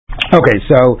Okay,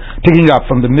 so picking up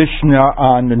from the Mishnah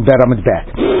on Bet Amud Bet.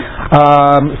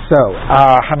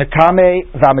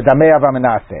 Hamitame v'amedamea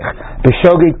v'amenasech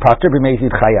b'shogeg pater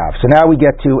b'mezid chayav. So now we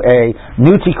get to a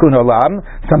new tikkun olam,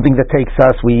 something that takes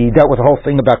us. We dealt with the whole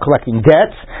thing about collecting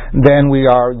debts. Then we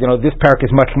are, this parak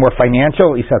is much more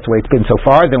financial. At least that's the way it's been so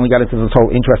far. Then we got into this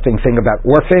whole interesting thing about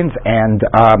orphans and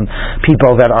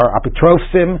people that are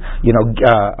apitrosim,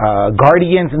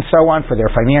 guardians and so on for their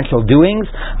financial doings.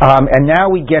 And now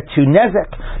we get to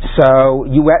nezek. So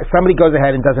somebody goes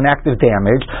ahead and does an act of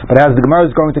damage, but as the Gemara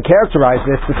is going to characterize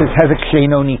this is hezek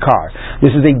sheino nikar.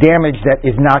 This is a damage that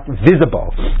is not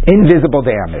visible, invisible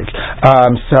damage.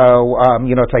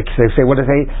 It's like say what do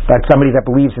they say about somebody that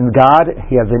believes in God?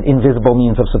 He has an invisible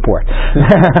means of support.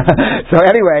 So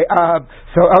this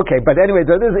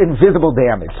is invisible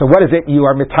damage. So what is it? You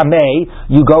are mitamei.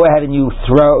 You go ahead and you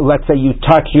throw. Let's say you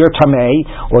touch your tamei,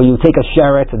 or you take a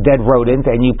sheret, a dead rodent,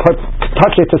 and you touch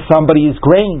it to somebody's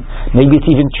grain. Maybe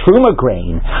it's even truma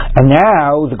grain. And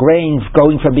now the grain's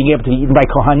going from being able to be eaten by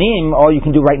kohanim. All you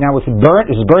can do right now is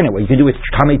burn it. What you can do with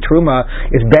tamei truma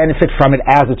is benefit from it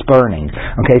as it's burning.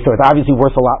 Okay, so it's obviously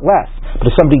worth a lot less. But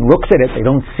if somebody looks at it, they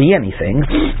don't see anything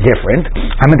different.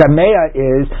 Hamadameya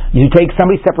is you take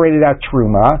somebody separated out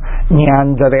truma,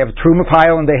 and they have a truma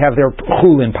pile and they have their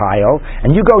chulin pile,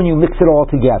 and you go and you mix it all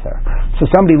together. So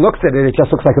somebody looks at it, it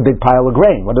just looks like a big pile of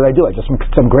grain. What did I do? I just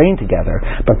mixed some grain together.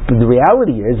 But the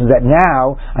reality is that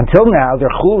until now,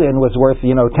 their chulin was worth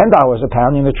 $10 a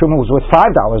pound, and the truma was worth $5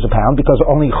 a pound because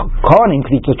only kohanim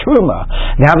could eat the truma.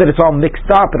 Now that it's all mixed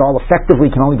up, it all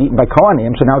effectively can only be eaten by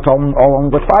kohanim, so now it's all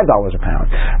only worth $5 a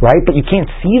pound, right? But you can't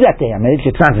see that damage;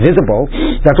 it's not visible.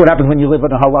 That's what happens when you live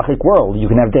in a halachic world. You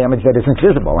can have damage that isn't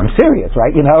visible. I'm serious,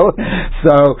 right?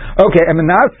 So okay. And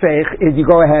menasech is you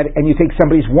go ahead and you take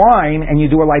somebody's wine and you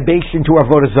do a libation to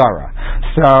avodah zarah.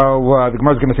 So the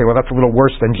Gemara is going to say, well, that's a little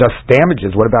worse than just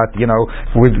damages. What about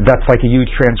that's like a huge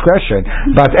transgression?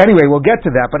 But anyway, we'll get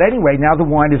to that. But anyway, now the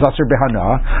wine is asur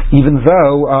behana, even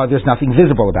though there's nothing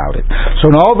visible about it.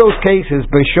 So in all those cases,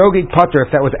 b'shogeg pater,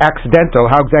 if that was accidental,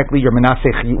 how exactly your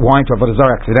menasech wine to avodah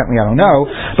zarah accidentally, I don't know.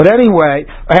 But anyway,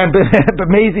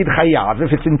 but mezid chayav,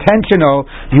 if it's intentional,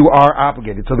 you are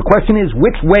obligated. So the question is,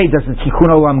 which way does the tikkun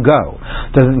olam go?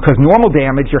 Because normal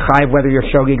damage, you're chayav whether you're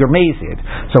shogeg or mezid.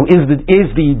 So is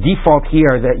the default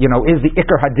here that is the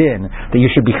ikar hadin that you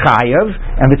should be chayav,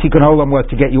 and the tikkun olam was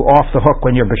to get you off the hook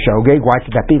when you're b'shogeg? Why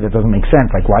should that be? That doesn't make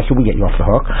sense. Like, why should we get you off the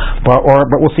hook? But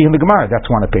we'll see in the Gemara. That's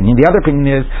one opinion. The other opinion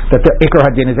is that the ikar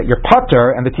hadin is that you're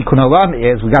pater, and the tikkun olam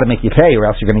is we got to make you pay, or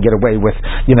else you're going to get away with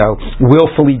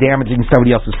willfully damaging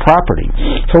somebody else's property.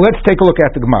 So let's take a look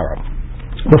at the Gemara.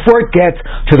 Before it gets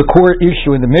to the core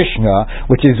issue in the Mishnah,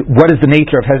 which is what is the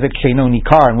nature of hezek sheino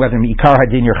nikar and whether ikar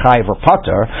hadin you're chayav or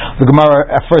pater, the Gemara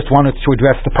at first wanted to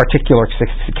address the particular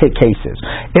cases.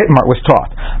 Itmar was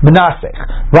taught menasech.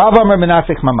 Rav Amar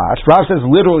menasech mamash. Rav says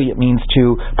literally it means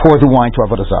to pour the wine to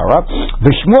avodah zarah.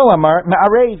 V'Shmuel Amar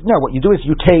me'arev. No, what you do is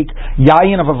you take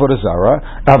yayin of avodah zarah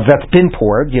that's been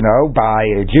poured, by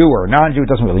a Jew or a non-Jew, it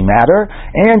doesn't really matter,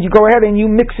 and you go ahead and you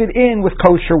mix it in with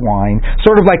kosher wine,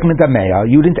 sort of like medameya.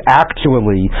 You didn't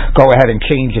actually go ahead and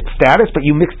change its status, but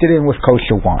you mixed it in with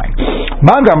kosher wine. The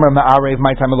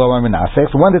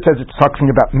one that says it's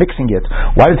talking about mixing it,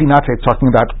 why does he not say it's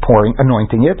talking about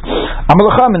anointing it?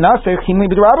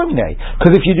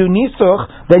 Because if you do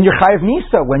nisuch, then you're chayav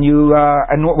nisa when you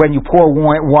pour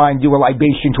wine, do a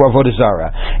libation to avodah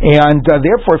zarah, and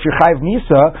therefore, if you're chayav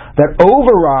nisa, that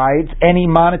overrides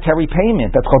any monetary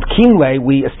payment. That's called kinle.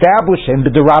 We establish in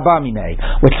the derabamine,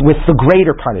 with the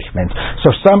greater punishment. So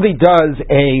if somebody does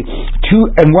a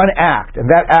 2-in-1 act, and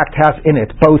that act has in it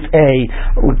both a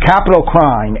capital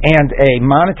crime and a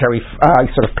monetary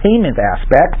sort of payment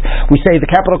aspect, we say the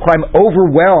capital crime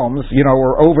overwhelms,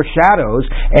 or overshadows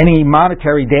any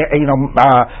monetary, thing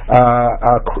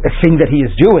that he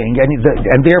is doing,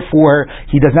 and therefore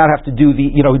he does not have to do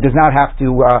he does not have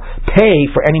to pay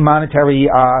for any monetary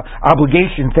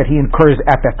obligations that he incurs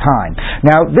at that time.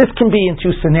 Now, this can be in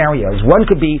two scenarios. One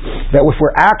could be that if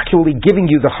we're actually giving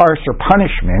you the harsher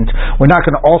punishment, we're not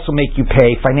going to also make you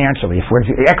pay financially. If we're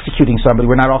executing somebody,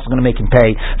 we're not also going to make him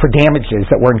pay for damages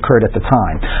that were incurred at the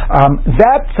time.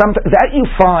 That you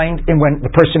find in when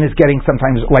the person is getting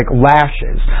sometimes like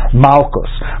lashes, malchus.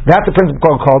 That's a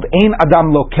principle called ein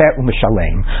adam lokeh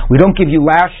u'mishalem. We don't give you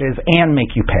lashes and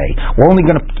make you pay. We're only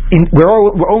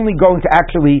going to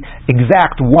actually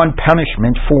exact one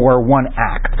punishment for one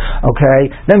act. Okay?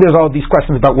 Then there's all these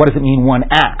questions about what does it mean one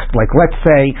act. Like, let's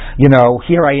say,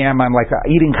 here I am, I'm like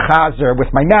eating chazer with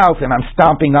my mouth, and I'm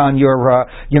stomping on your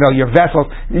vessel,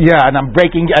 and I'm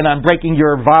breaking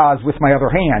your vase with my other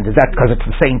hand. Is that because it's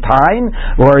the same time,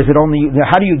 or is it only?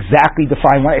 How do you exactly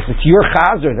define one? If it's your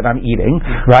chazer that I'm eating,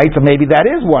 right? So maybe that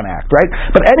is one act, right?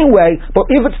 But anyway,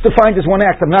 if it's defined as one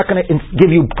act, I'm not going to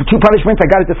give you two punishments. I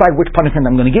got to decide which punishment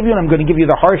I'm going to give you, and I'm going to give you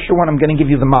the harsher one. I'm going to give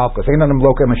you the malchus. But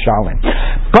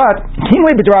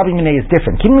kinlei b'drabi minei is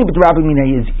different. Kinlei b'drabi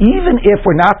minei is even if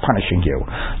we're not punishing you,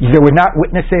 there were not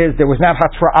witnesses, there was not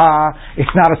hatra'ah.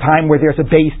 It's not a time where there's a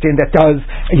beis din that does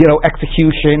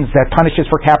executions, that punishes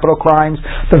for capital crimes.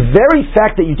 The very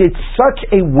fact that you did such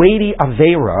a weighty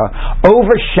avera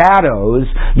overshadows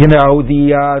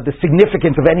the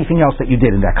significance of anything else that you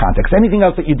did in that context. Anything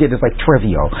else that you did is like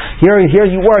trivial. Here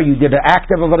you did an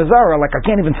act of avodah zarah. Like, I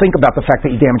can't even think about the fact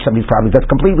that you damaged somebody's property. That's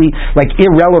completely like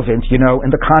irrelevant, in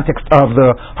the context of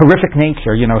the horrific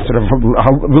nature, sort of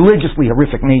religiously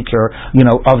horrific nature,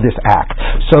 of this act.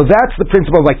 So that's the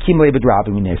principle of like kinlei b'drabi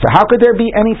minei. So how could there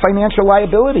be any financial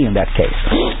liability in that case?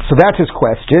 So that's his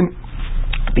question.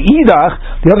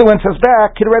 The other one says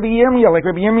back, Rabbi Yirmiyah, like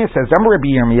Rabbi Yirmiyah says,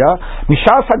 Rabbi Yirmiyah,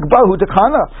 Mishas Hagbahu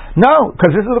Dekana. No,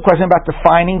 because this is the question about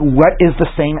defining what is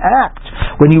the same act.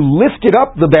 When you lifted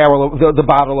up the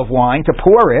bottle of wine to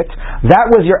pour it, that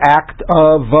was your act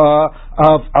of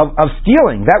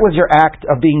stealing. That was your act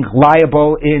of being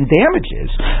liable in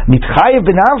damages.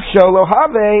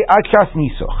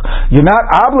 You're not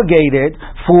obligated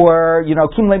for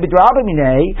kinlei b'drabi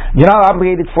minei. You're not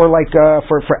obligated for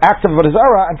acts of avodah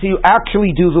zarah until you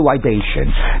actually do the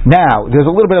libation. Now, there's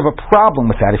a little bit of a problem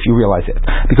with that if you realize it,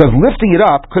 because lifting it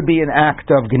up could be an act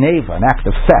of geneva, an act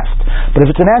of theft. But if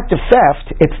it's an act of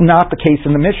theft, it's not the case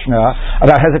in the Mishnah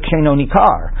about hezek she'eino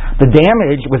nikar. The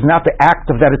damage was not the act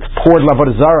of that it's poured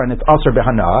avodah zarah and it's aser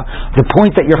behana. The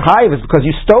point that you're chayiv is because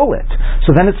you stole it.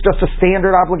 So then it's just a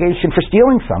standard obligation for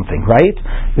stealing something, right?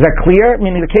 Is that clear?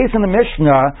 Meaning the case in the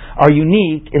Mishnah are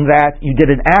unique in that you did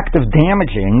an act of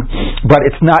damaging, but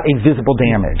it's not a visible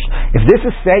damage. If this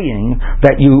is saying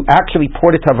that you actually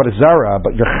poured it to avodah zarah,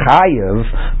 but you're chayiv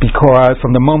because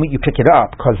from the moment you pick it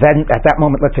up, because then at that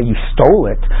moment, let's say you stole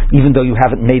it, even though you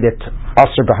haven't made it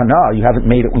aser behana, you haven't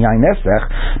made it yain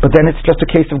nesech, but then it's just a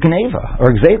case of geneva or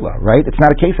gzela, right? It's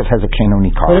not a case of hezek she'eino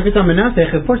nikar. But if it's on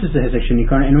menasech, of course it's a hezek she'eino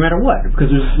nikar, no matter what,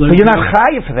 because there's. But you're not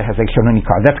chayiv for the hezek she'eino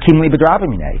nikar. That's kinlei b'drabi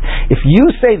minei. If you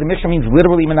say the Mishnah means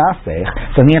literally menasech,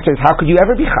 then the answer is how could you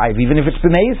ever be chayiv even if it's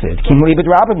b'nezid? Kinlei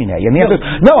b'drabi minei. And the answer is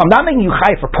no, I'm not making you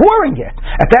chayiv for pouring it.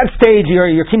 At that stage, you're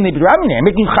kinlei b'drabi minei. I'm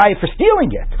making you chayiv for stealing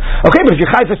it. Okay, but if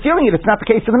you're chayiv for stealing it, it's not the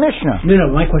case of the Mishnah.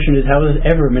 No. My question is, how is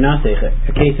ever menasech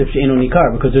a case of she'eino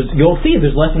nikar? Because you'll see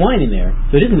there's less wine in there,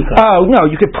 so it is nikar. Oh no,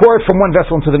 you could pour it from one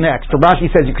vessel into the next. So Rashi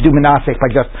says you could do menasech by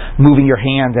just moving your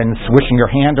hand and swishing your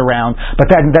hand around, but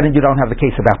then you don't have the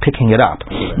case about picking it up.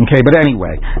 Okay, but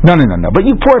anyway, no. But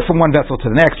you pour it from one vessel to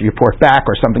the next, or you pour it back,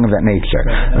 or something of that nature.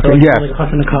 Okay, yes. You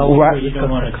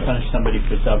don't want to punish somebody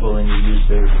for double, and you use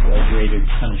the greater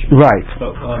punishment. Right.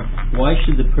 But why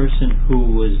should the person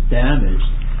who was damaged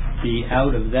be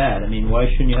out of that? I mean, why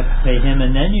shouldn't you have to pay him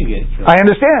and then you get killed? I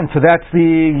understand. So that's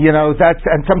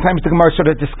and sometimes the Gemara sort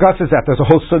of discusses that. There's a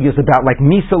whole sugya about like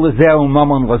misa lezeh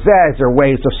mamon lezeh. Is there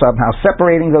ways of somehow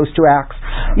separating those two acts?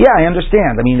 Yeah, I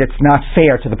understand. I mean, it's not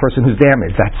fair to the person who's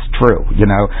damaged. That's true,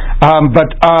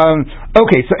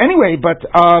 okay. So anyway, but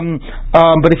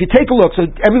if you take a look,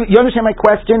 you understand my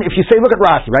question? If you say, look at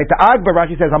Rashi, right? The Agba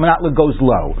Rashi says Hamanatla goes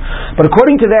low, but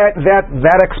according to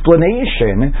that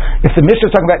explanation, if the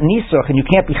Mishnah is talking about nisuch and you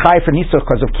can't be chai for nisuch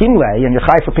because of kinlei and you're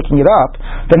chai for picking it up,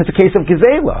 then it's a case of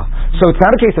gezela. So it's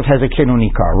not a case of hezek she'eino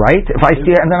nikar, right? If I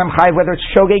steal and then I'm chai whether it's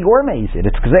shogeg or mezid,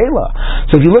 it's gezela.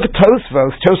 So if you look at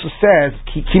Tosfos says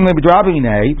kinlei b'drabi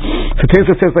minei. So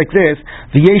Tosfos says like this: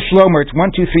 the yesh lomer. It's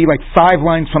 1, 2, 3, like 5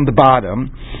 lines from the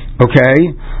bottom. Okay,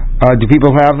 do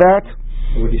people have that?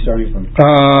 Where are you starting from?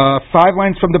 5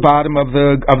 lines from the bottom of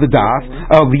the daf,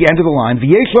 of the end of the line.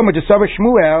 V'yesh lo me'desavar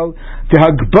Shmuel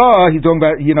tehagba. He's talking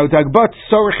about the hagba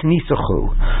tzorich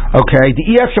nisachu. Okay,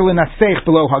 the ef shel nasech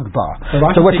below hagba.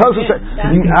 So what tells us?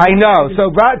 I know.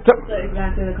 So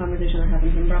exactly the conversation that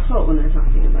happens in brachot when they're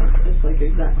talking about it's like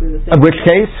exactly the same. Which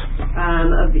case?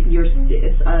 Of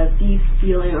it's a thief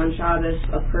stealing on Shabbos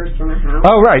a purse from a house.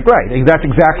 Oh, right. That's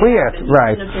exactly it.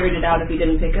 Right. He couldn't have carried it out if he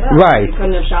didn't pick it up. Right. He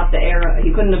couldn't have shot the arrow. He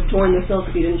couldn't have torn the silk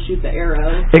if he didn't shoot the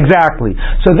arrow. Exactly.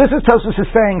 So this is Tosfos is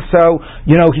saying. So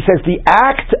he says the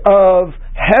act of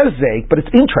hezek, but it's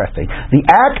interesting. The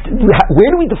act. Where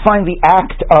do we define the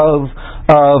act of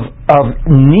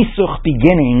nisuch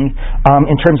beginning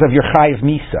in terms of your chayiv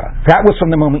misa. That was from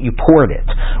the moment you poured it.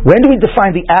 When do we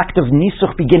define the act of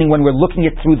nisuch beginning? When we're looking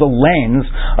at it through the lens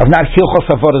of not hilchos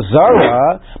avodah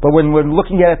zarah, but when we're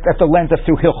looking at it at the lens of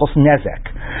through hilchos nezek.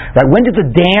 Right? When did the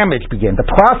damage begin? The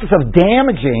process of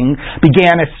damaging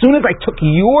began as soon as I took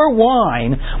your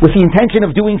wine with the intention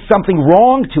of doing something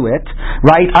wrong to it.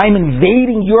 Right? I'm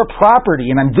invading your property,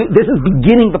 and this is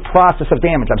beginning the process of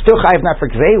damage. I'm still chayiv not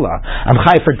for gzela. I'm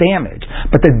chayiv for damage.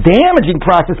 But the damaging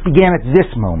process began at this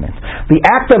moment. The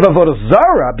act of avodah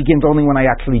zarah begins only when I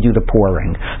actually do the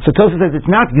pouring. So Tosfos says it's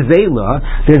not gzela.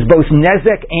 There's both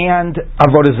nezek and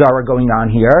avodah zarah going on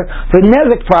here. The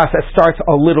nezek process starts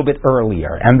a little bit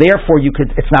earlier, and therefore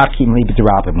it's not kimli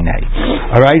b'derabah minei.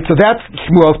 All right, so that's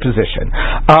Shmuel's position.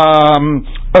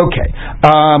 Okay.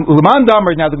 Uman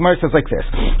damer. Now the Gemara says like this.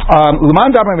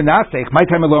 Uman damer v'nasech. My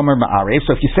time alomer ma'arev.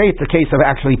 So if you say it's a case of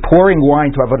actually pouring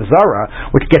wine to avodah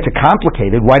zarah, which gets it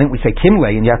complicated, why didn't we say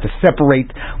kimle? And you have to separate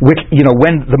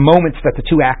when the moments that the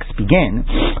two acts begin.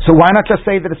 So why not just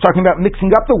say that it's talking about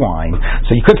mixing up the wine?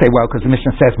 So you could say, well, because the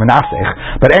Mishnah says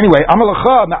menasech. But anyway,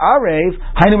 amalacha ma'arev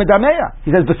hainu medameya.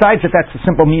 He says besides that's the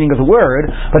simple meaning of the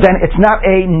word, but then it's not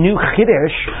a new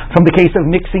chiddush from the case of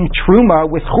mixing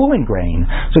truma with chulin grain.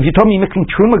 So if you told me mixing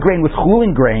truma grain with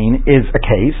chulin grain is a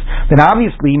case, then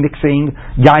obviously mixing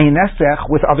yayin nesech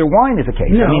with other wine is a case.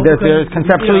 No, I mean, they're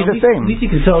conceptually the same. At least you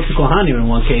can sell it to kohanim in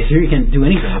one case. Here you can do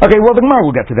anything. Okay, well the Gemara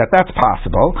will get to that. That's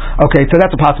possible. Okay, so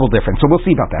that's a possible difference. So we'll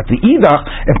see about that. The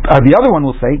the other one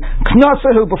will say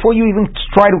knasahu. Before you even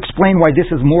try to explain why this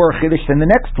is more chiddush than the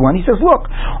next one, he says, look,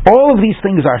 all of these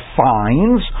things are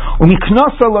fines. And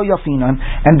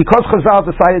because Chazal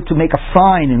decided to make a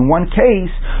fine in one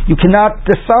case, you cannot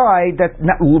decide that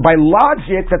by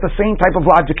logic that the same type of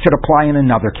logic should apply in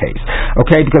another case.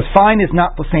 Okay, because fine is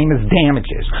not the same as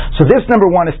damages. So this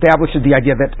number one establishes the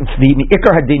idea that the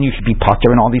ikar hadin you should be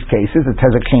pater in all these cases. It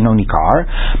says a sheino nikar,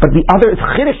 but the other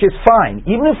chiddush is fine.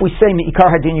 Even if we say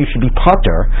ikar hadin you should be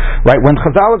pater, right? When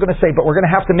Chazal are going to say, but we're going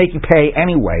to have to make you pay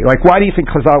anyway. Like, why do you think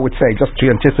Chazal would say, just to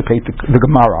anticipate the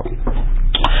Gemara?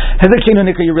 Hezek sheino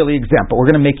nikar, you're really exempt, but we're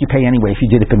going to make you pay anyway if you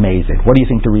did it b'mezid. What do you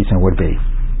think the reason would be?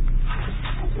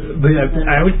 But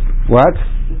I would. What?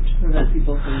 To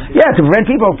prevent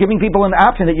people, giving people an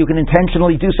option that you can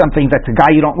intentionally do something that the guy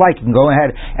you don't like, you can go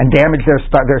ahead and damage their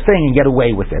thing and get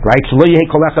away with it, right? So the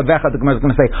Gemara is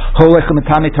going to say,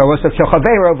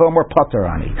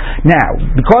 now,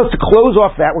 because to close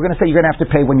off that, we're going to say you're going to have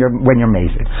to pay when you're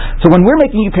mazid. So when we're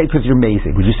making you pay because you're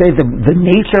mazid, would you say the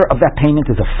nature of that payment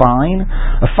is a fine?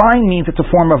 A fine means it's a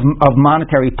form of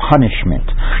monetary punishment.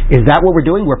 Is that what we're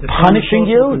doing? We're punishing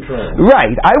you?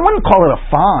 Right. I wouldn't call it a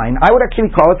fine. I would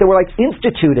actually call it that we're like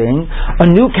instituting a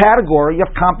new category of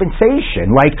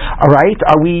compensation. Like, all right,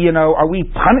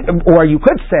 or you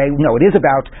could say, no, it is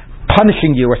about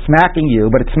punishing you or smacking you,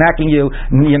 but it's smacking you,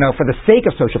 for the sake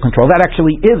of social control. That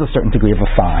actually is a certain degree of a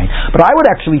fine. But I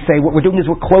would actually say what we're doing is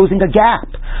we're closing a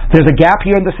gap. There's a gap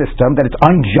here in the system that it's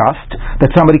unjust,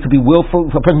 that somebody could be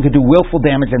willful, a person could do willful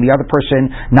damage and the other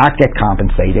person not get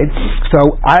compensated.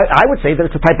 So I would say that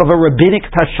it's a type of a rabbinic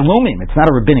tashlumim. It's not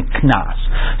a rabbinic knas.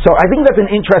 So I think that's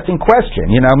an interesting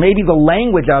question. Maybe the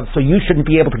language of, so you shouldn't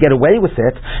be able to get away with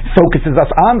it, focuses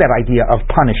us on that idea of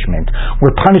punishment.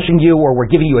 We're punishing you, or we're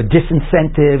giving you a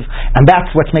disincentive, and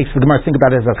that's what makes the Gemara think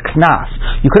about it as a knas.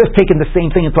 You could have taken the same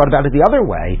thing and thought about it the other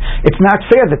way. It's not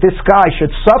fair that this guy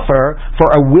should suffer for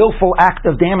a willful act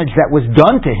of damage that was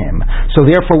done to him, so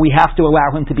therefore we have to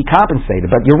allow him to be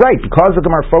compensated. But you're right, because the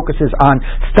Gemara focuses on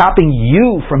stopping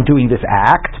you from doing this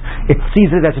act, it sees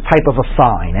it as a type of a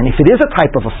fine. And if it is a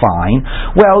type of a fine,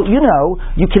 well,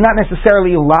 you cannot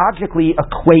necessarily logically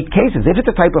equate cases. If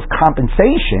it's a type of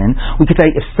compensation, we could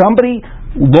say if somebody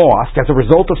lost as a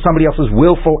result of somebody else's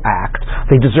willful act,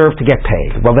 they deserve to get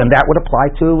paid. Well, then that would apply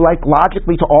to,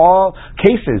 logically to all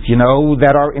cases,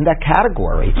 that are in that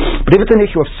category. But if it's an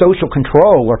issue of social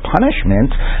control or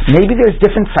punishment, maybe there's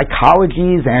different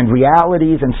psychologies and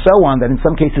realities and so on that in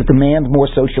some cases demand more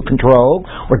social control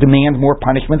or demand more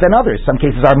punishment than others. Some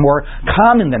cases are more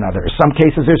common than others. Some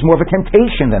cases there's more of a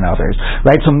temptation than others,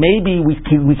 right? So maybe we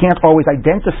can't always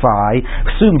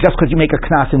assume just because you make a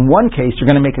knas in one case, you're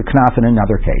going to make a knas in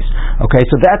another case. Okay,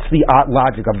 so that's the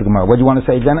logic of the Gemara. What do you want to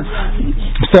say, Jenna?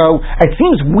 So it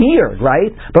seems weird, right?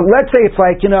 But let's say it's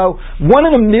 1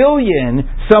 in a million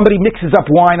somebody mixes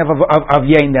up wine of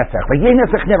Yein Nesach. Like Yein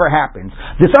Nesach never happens.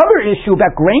 This other issue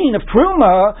about grain of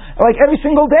Truma, like every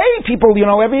single day, people,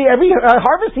 every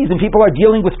harvest season, people are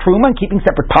dealing with Truma and keeping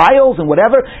separate piles and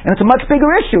whatever, and it's a much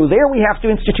bigger issue. There we have to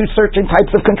institute certain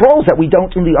types of controls that we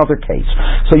don't in the other case.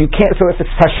 So you can't. So if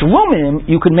it's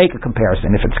Tashlumim, you can make a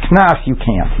comparison. If it's Knas, you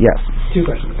can't. Yes. Two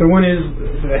questions. So one is,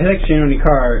 the Hezek Shein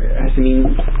Nikar has to mean,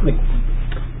 like,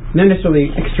 not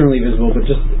necessarily externally visible, but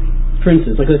just, for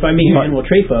instance, like if I make an animal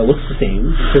treifa, it looks the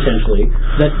same, potentially,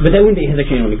 but that wouldn't be Hezek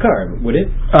Shein Nikar, would it?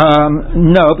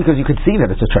 No, because you could see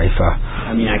that it's a treifa.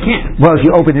 I mean, I can't. Well, if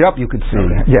you open it up, you could see.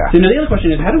 Okay. Yeah. So now the other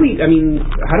question is, how do we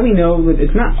know that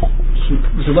it's not?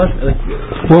 We'll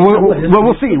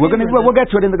see. We'll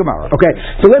get to it in the Gemara. Okay,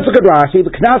 so let's look at Rashi.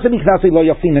 The Knasa Miknasa Lo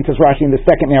Yafinan, says Rashi in the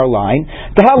second narrow line.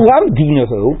 The Halam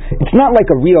Dinahu. It's not like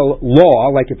a real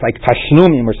law, like it's like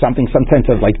Tashnumim or something, some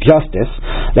sense of like justice.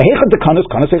 The Hechad the Kanas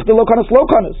Kanas Hechad Lo Kanas Lo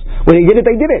Kanas. When they did it,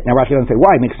 they did it. Now Rashi doesn't say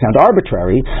why. It makes it sound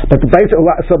arbitrary. But the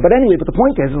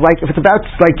point is like if it's about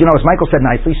like as Michael said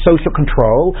nicely, social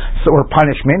control or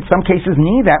punishment. Some cases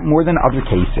need that more than other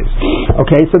cases.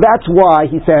 Okay, so that's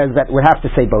why he says that we have to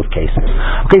say both cases.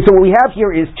 Okay, so what we have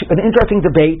here is an interesting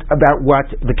debate about what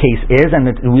the case is, and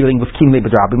it's dealing with Kimle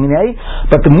B'Drabimine.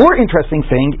 But the more interesting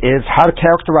thing is how to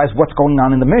characterize what's going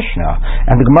on in the Mishnah.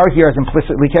 And the Gemara here has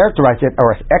implicitly characterized it,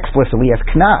 or explicitly, as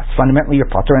Knas. Fundamentally, you're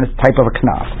potter, and it's a type of a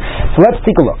Knas. So let's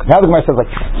take a look. Now the Gemara says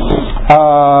like,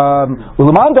 and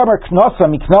the one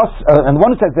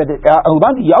who says that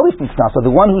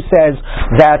the one who says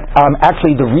that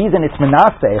actually the reason it's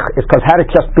Menasech is because had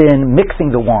it just been mixing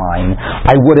the wine,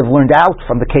 I would have learned out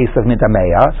from the case of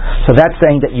Midameya. So that's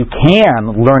saying that you can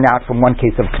learn out from one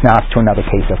case of Knas to another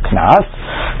case of Knas.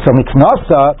 So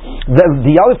Miknasa,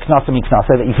 the other Knasa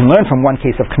Miknasa, that you can learn from one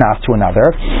case of Knas to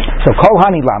another. So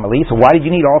Kohani Lamali, so why did you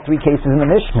need all three cases in the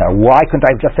Mishnah? Why couldn't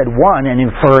I have just said one and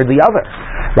inferred the other?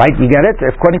 Right? You get it?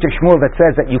 According to Shmuel, that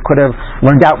says that you could have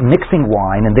learned out mixing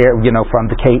wine, and there, from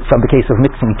the case of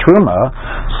mixing truma.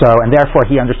 So, and therefore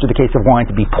he understood the case of wine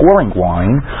to be pouring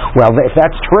wine. Well, if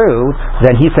that's true,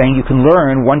 then he's saying you can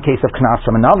learn one case of Knas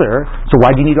from another. So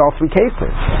why do you need all three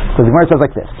cases? So the Gemara says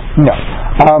like this: No.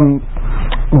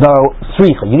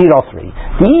 You need all three.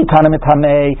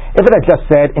 If it had just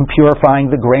said in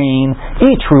purifying the grain,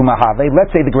 truma have,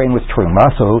 let's say the grain was truma,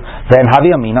 so then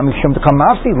haviyamina mishum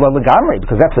tekamafsi lo legamri,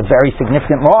 because that's a very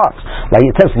significant loss. Like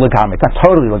it says legamri, it's not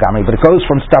totally legamri, but it goes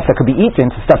from stuff that could be eaten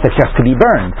to stuff that just could be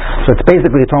burned. So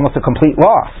it's almost a complete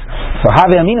loss. So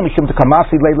haviyamina mishum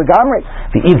tekamafsi le legamri.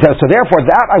 So therefore,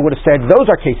 that I would have said those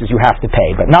are cases you have to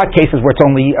pay, but not cases where it's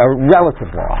only a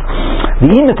relative loss.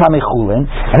 And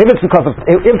if it's because of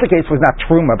if the case was not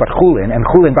truma but chulin, and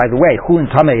chulin, by the way, chulin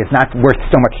tameh is not worth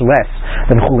so much less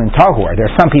than chulin tahor. There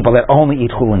are some people that only eat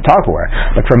chulin tahor,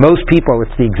 but for most people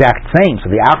it's the exact same.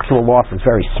 So the actual loss is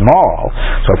very small.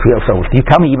 So if you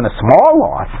tell me even a small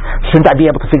loss, shouldn't I be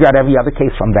able to figure out every other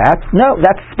case from that? No,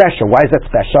 that's special. Why is that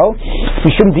special?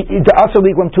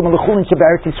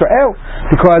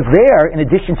 Because there, in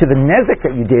addition to the nezek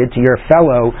that you did to your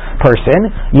fellow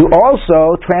person, you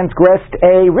also transgressed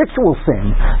a ritual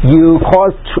sin. You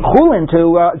caused chulin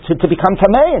to become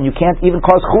tamei, and you can't even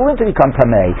cause chulin to become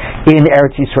tamei in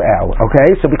Eretz Yisrael.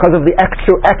 Okay, so because of the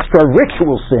extra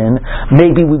ritual sin,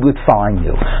 maybe we would fine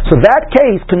you. So that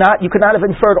case you could not have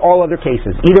inferred all other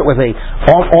cases. Either it was a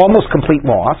almost complete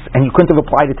loss, and you couldn't have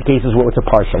applied it to cases where it was a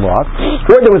partial loss,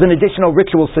 or there was an additional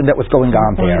ritual sin that was going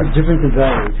on there. Difference in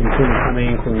values, including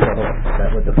tamei, including tahor. Is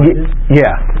that what the point is?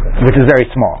 Yeah, which is very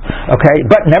small. Okay,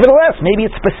 but nevertheless, maybe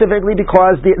it's specifically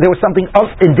because there was something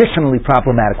additionally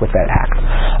problematic with that act.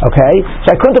 Okay,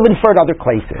 so I couldn't have inferred other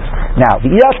cases. Now, the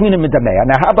Yashmin and Midameya.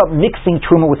 Now, how about mixing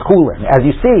truma with chulin? As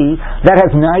you see, that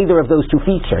has neither of those two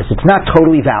features. It's not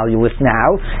totally valueless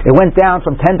now. It went down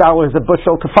from $10 a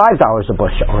bushel to $5 a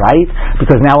bushel, right?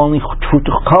 Because now only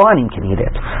Kohanim can eat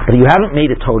it. But you haven't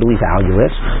made it totally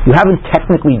valueless. You haven't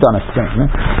technically done a sin.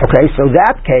 Okay, so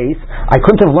that case, I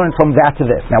couldn't have learned from that to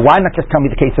this. Now, why not just tell me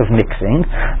the case of mixing?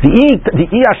 The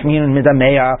Yashmin and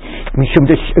Midameya mishum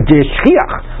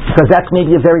shchiach, because that's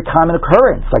maybe a very common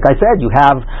occurrence. Like I said, you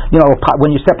have,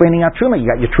 when you're separating out truma, you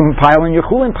got your truma pile and your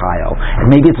chulin pile, and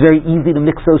maybe it's very easy to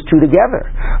mix those two together.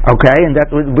 Okay, and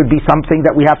that would be something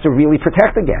that we have to really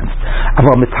protect against. But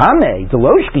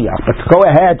to go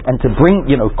ahead and to bring,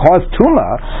 cause tuma,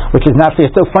 which is not fair.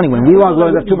 It's so funny when we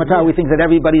learn of tuma, we think that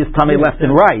everybody is tamei left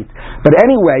and right. But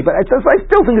anyway, I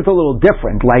still think it's a little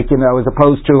different. As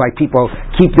opposed to people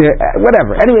keep their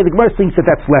whatever. Anyway, the Gemara thinks that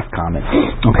that's less common.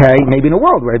 Okay, maybe in a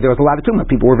world where there was a lot of tuma,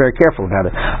 people were very careful about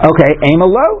it. Okay, aim a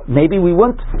low, maybe we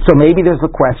wouldn't. So maybe there's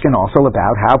a question also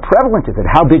about how prevalent is it?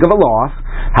 How big of a loss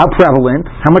How prevalent?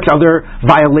 How much other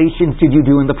violations did you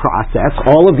do in the process?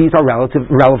 All of these are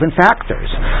relevant factors.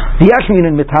 The Yashmin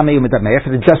and Mitame Umidameh, if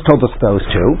it had just told us those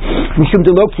two, Mishum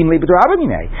Delo Kimle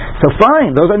B'Drabinei. So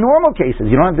fine, those are normal cases.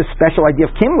 You don't have this special idea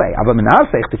of Kimle. Ava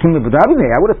Menasech, the Kimle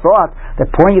B'Drabinei. I would have thought that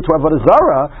pouring it to Avodah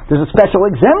Zarah, there's a special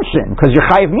exemption because you're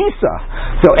Chayiv Misa.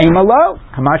 So Eimalo,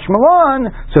 Hamash Malon.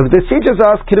 So this teaches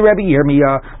us, Kid Rabbi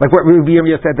Yirmiyah, like what Rabbi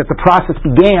Yirmiyah said, that the process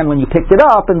began when you picked it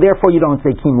up, and therefore you don't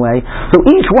say Kimle. So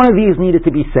each one of these needed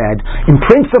to be said. In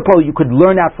principle, you could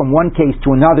learn out from one case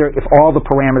to another if all the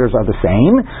parameters are the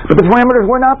same, but the parameters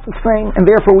were not the same, and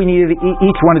therefore we needed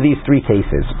each one of these three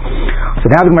cases. So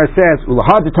now the Gemara says, we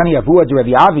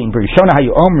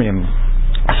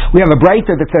have a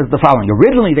brayta that says the following.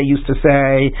 Originally they used to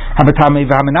say Hamatame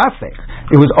v'Hamanasech.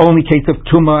 It was only case of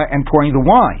Tuma and pouring the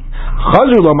wine.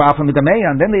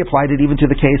 And then they applied it even to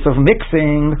the case of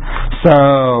mixing.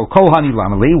 So Kol Hani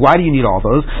Lamali, why do you need all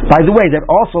those? By the way, that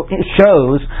also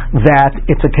shows that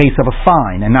it's a case of a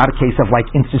fine and not a case of like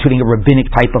instituting a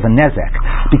rabbinic type of a nezek.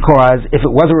 Because if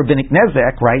it was a rabbinic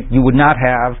nezek, right, you would not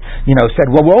have, said,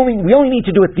 well, we only need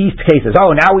to do it these cases.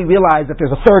 Oh, now we realize that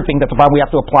there's a third thing that's the problem, we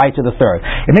have to apply to the third.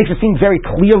 It makes it seem very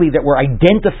clearly that we're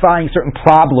identifying certain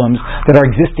problems that are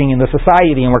existing in the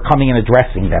society and we're coming and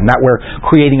addressing them, not we're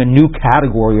creating a new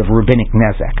category of rabbinic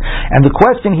nezek. And the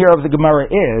question here of the Gemara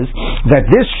is that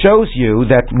this shows you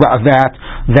that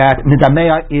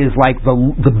Midamea is like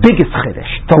the biggest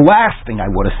chiddush, the last thing I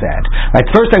would have said. Right?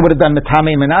 First I would have done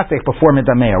Mitame and Menasech before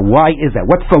Midamea. Why is that?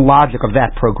 What's the logic of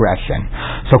that progression?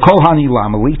 So Kol Hani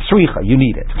Lamali, Tzricha, you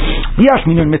need it. Yash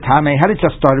Minun Mitame, had it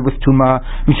just started with Tuma,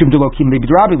 Mishum Delo Kimle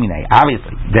B'Drabi Minei.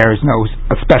 Obviously, there is no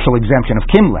special exemption of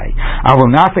Kimle. Avo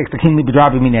Nasech, the Kimle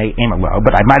B'Drabi Minei, Emelo,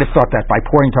 but I might have thought that by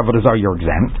pouring Avodah Zarah you're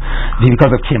exempt because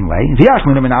of Kimle.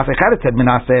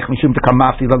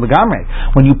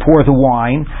 When you pour the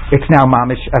wine, it's now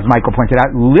mamish, as Michael pointed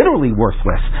out, literally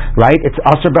worthless, right? It's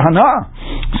asher behana.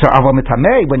 So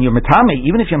when you're mitame,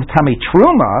 even if you're mitame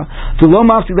truma,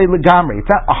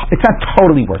 it's not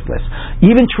totally worthless.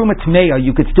 Even truma tmeya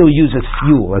you could still use as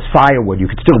fuel, as firewood. You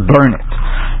could still burn it.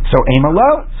 So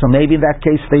emalo. So maybe in that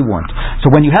case they won't. So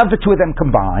when you have the two of them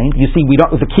combined, you see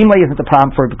the Kimle isn't the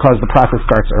problem for it because the process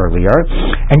starts earlier,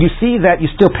 and you see that you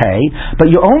still pay,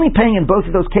 but you're only paying in both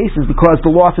of those cases because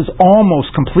the loss is almost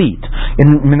complete.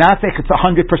 In Menasech it's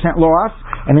 100% loss,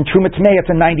 and in Truma Tmei it's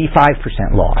a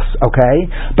 95% loss, okay?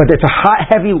 But it's a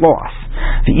heavy loss.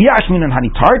 The Iyashmin and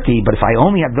Hanitarti, but if I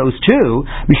only have those two,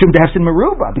 Mishum Dehefsin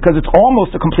Meruba, because it's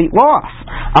almost a complete loss.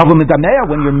 Alva Medamea,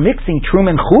 when you're mixing Truma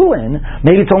and Chulin,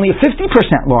 maybe it's only a 50%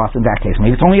 loss in that case.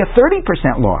 Maybe it's only a 30%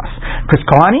 loss. Because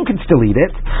Kohanim can still eat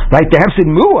it, right?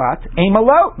 Dehefsin Muat,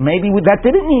 Aimalo. Maybe that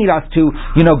didn't need us to,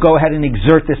 go ahead and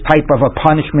exert this type of a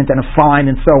punishment and a fine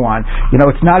and so on.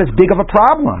 It's not as big of a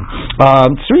problem.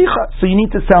 So you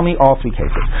need to tell me all three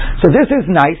cases. So this is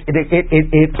nice.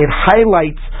 It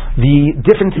highlights the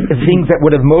different things that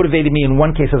would have motivated me in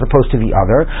one case as opposed to the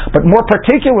other, but more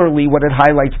particularly what it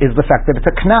highlights is the fact that it's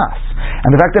a knas.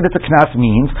 And the fact that it's a knas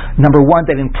means, number one,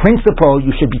 that in principle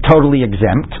you should be totally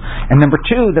exempt, and number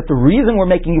two, that the reason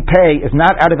we're making you pay is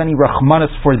not out of any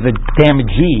rachmanis for the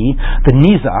damagee, the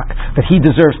nizak, that he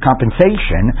deserves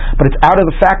compensation, but it's out of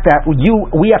the fact that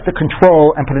we have to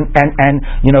control and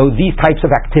these types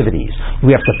of activities.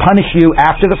 We have to punish you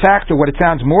after the fact, or what it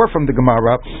sounds more from the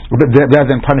Gemara,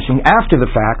 rather than punishing after the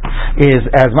fact, is,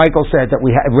 as Michael said,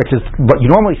 which is what you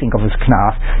normally think of as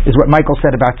knaf, is what Michael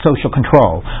said about social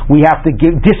control. We have to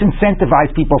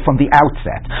disincentivize people from the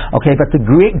outset. Okay, but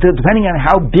depending on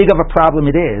how big of a problem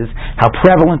it is, how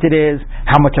prevalent it is,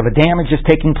 how much of a damage is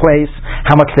taking place,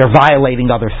 how much they're violating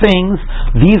other things,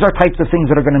 these are types of things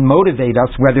that are going to motivate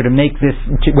us whether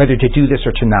to do this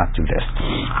or to not do this.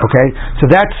 Okay, so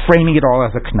that's framing it all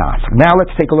as a knaf. Now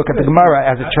let's take a look at the Gemara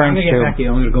as it turns to. I'm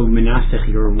going to go menasech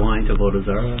your wine to Avodah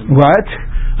Zarah. What?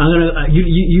 I'm going to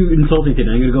you insulting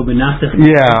today. I'm going to go menasech.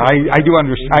 Yeah, I do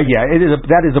understand.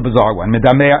 That is a bizarre one.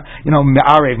 Medamea,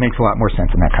 Me'arev makes a lot more sense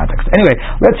in that context. Anyway,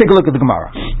 let's take a look at the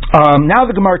Gemara. Now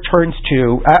the Gemara turns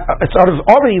to it's sort of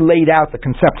already laid out the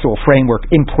conceptual framework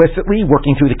implicitly,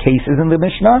 working through the cases in the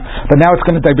Mishnah, but now it's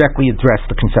going to directly address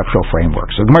the conceptual framework.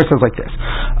 So the Gemara says like this: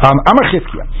 Amar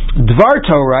Chizkiya, Dvar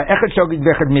Torah echad shogeg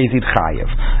vechad mezid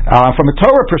chayev. From a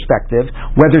Torah perspective,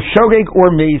 whether shogeg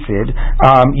or mezid,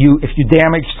 if you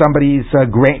damage somebody's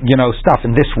stuff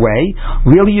in this way,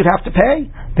 really you'd have to pay.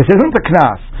 This isn't the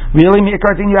knas. Really,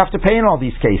 you have to pay in all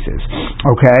these cases.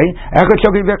 Okay?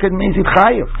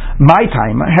 My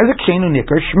time hezek sheinu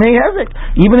nikar shmei hezek.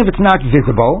 Even if it's not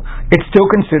visible, it's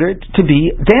still considered to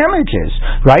be damages,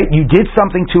 right? You did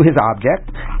something to his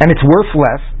object, and it's worth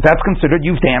less. That's considered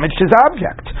you've damaged his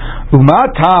object.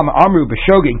 Umatam amru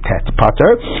b'shogeg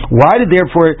pater. Why did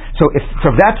therefore? So if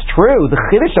that's true, the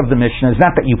chiddush of the Mishnah is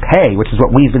not that you pay, which is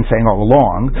what we've been saying all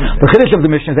along. The chiddush of the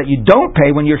Mishnah is that you don't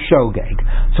pay when you're shogeg.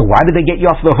 So why did they get you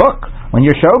off the hook when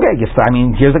you're shogeg?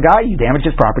 Here's a guy, you damage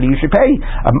his property, you should pay.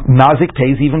 Nazik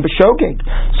pays even b'shogeg.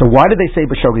 So why did they say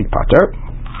b'shogeg pater?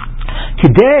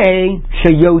 Today,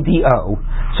 sheyodio.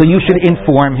 So you should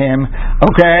inform him,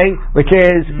 okay? Which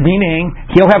is, meaning,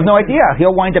 he'll have no idea.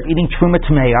 He'll wind up eating truma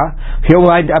tmeya. He'll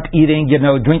wind up eating,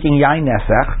 drinking yain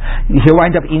nesech. He'll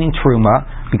wind up eating truma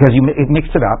because you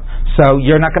mixed it up. So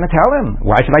you're not going to tell him.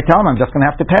 Why should I tell him? I'm just going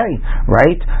to have to pay,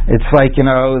 right? It's like,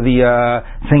 the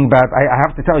thing about, I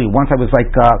have to tell you, once I was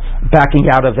backing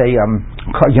out of a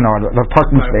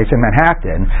parking space in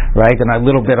Manhattan, right? And I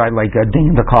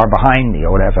dinged the car behind me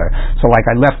or whatever. So I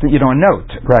left, a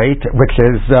note, right? Which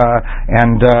is,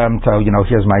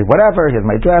 here's my whatever, here's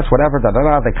my address, whatever,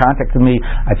 They contacted me.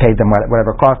 I paid them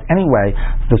whatever it cost. Anyway,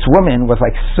 this woman was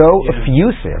so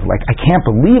effusive. I can't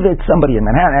believe it. Somebody in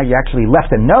Manhattan, you actually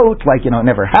left a note, it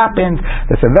never happened,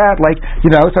 this and that,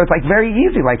 so it's very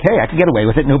easy, hey, I can get away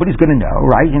with it, nobody's going to know,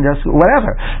 right, and just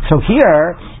whatever. So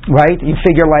here, right, you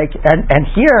figure and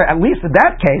here, at least in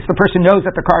that case, the person knows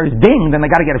that the car is dinged and they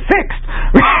got to get it fixed,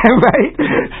 right?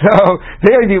 So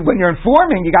there, when you're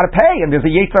informing, you got to pay, and there's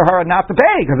a yetzer hara not to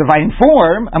pay, because if I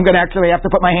inform, I'm going to actually have to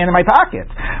put my hand in my pocket,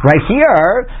 right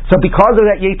here. So because of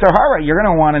that yetzer hara, you're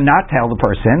going to want to not tell the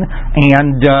person,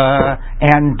 and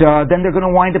then they're going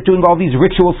to wind up doing all these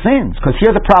ritual sins. Because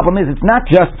here the problem is, it's not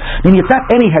just, it's not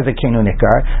any hezek sheinu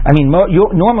nikar.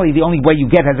 Normally the only way you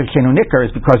get hezek sheinu nikar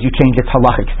is because you change its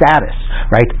halachic status,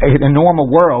 right? In a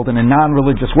normal world, in a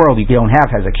non-religious world, you don't have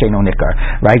hezek sheinu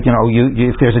nikar, right?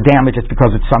 If there's a damage, it's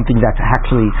because it's something that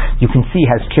actually you can see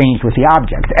has changed with the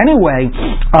object. Anyway,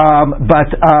 or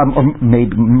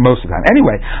maybe most of the time.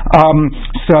 Anyway,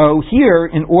 so here,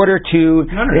 in order to you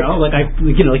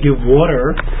have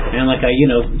water and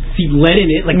see lead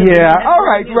in it.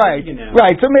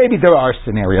 Right. So maybe there are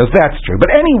scenarios. That's true. But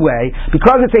anyway,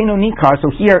 because it's eino nikar, so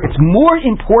here it's more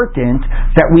important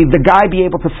that the guy be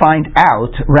able to find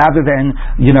out rather than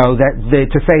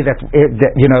to say that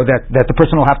the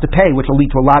person will have to pay, which will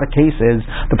lead to a lot of cases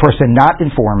the person not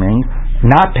informing,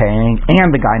 not paying,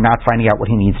 and the guy not finding out what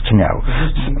he needs to know.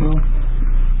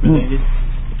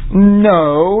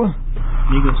 No.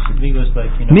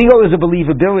 Migo is a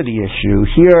believability issue.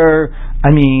 Here,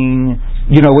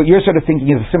 what you're sort of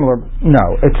thinking is a similar.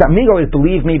 No, it's Migo is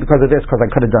believe me because of this, because I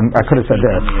could have said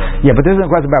this. Yeah, but this isn't a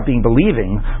question about being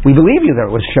believing. We believe you that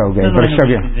it was shogeg, but it's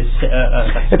shogeg. It's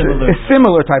a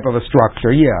similar type of a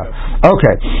structure. Yeah.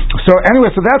 Okay. So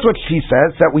anyway, so that's what she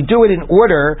says, that we do it in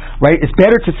order, right? It's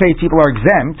better to say people are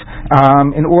exempt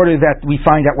in order that we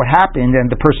find out what happened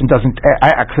and the person doesn't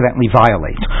accidentally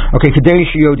violate. Okay. Kadei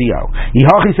shiyodio.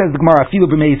 Yihachi says the Gemara afilu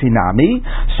b'meizi nami.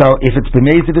 So if it's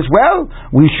b'meizid as well,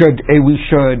 we should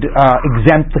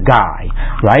exempt the guy,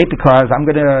 right? Because I'm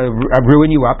going to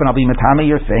ruin you up and I'll be matame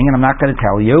your thing and I'm not going to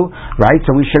tell you, right?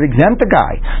 So we should exempt the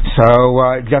guy. So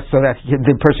just so that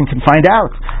the person can find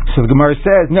out. So the Gemara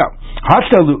says no. No,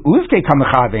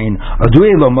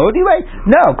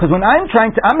 because when I'm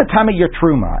matame your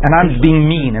truma and I'm being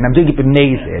mean and I'm doing it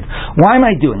b'mezid, why am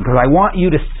I doing? Because I want you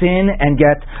to sin and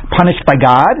get punished by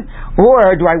God,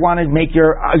 or do I want to make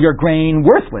your grain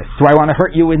worthless? Do I want to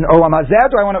hurt you in olam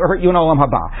hazeh? Do I want to hurt you in olam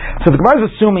haba? So the Gemara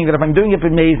is assuming that if I'm doing it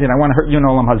b'mezid, I want to hurt you in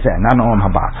olam hazeh, not in olam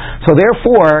haba. So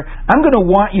therefore, I'm going to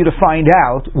want you to find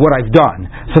out what I've done,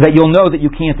 so that you'll know that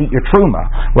you can't eat your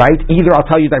truma, right? Either I'll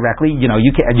tell you directly, you're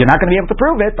not going to be able to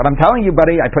prove it, but I'm telling you,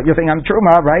 buddy, I put your thing on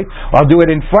truma, right? Or I'll do it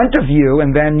in front of you,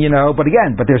 and then,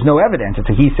 but there's no evidence.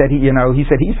 It's a he said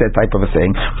type of a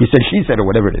thing. He said, she said, or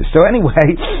whatever it is. So anyway,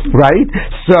 right?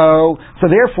 So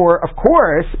therefore, of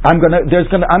course, I'm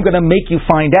gonna make you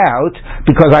find out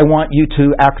because I want you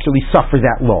to actually suffer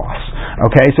that loss.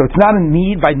 Okay, so it's not a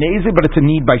need by Nezir, but it's a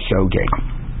need by Shogeg.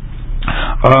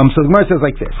 So the Gemara says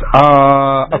like this.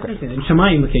 Okay. In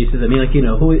Shemayim cases,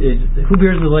 who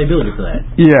bears the liability for that?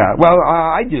 Yeah, well,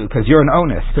 I do, because you're an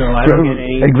onus. So I don't get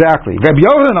any. Exactly. Rabbi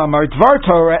Yochanan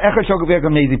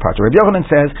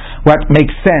says what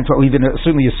makes sense, what we've been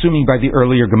assuming by the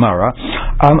earlier Gemara,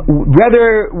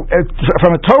 whether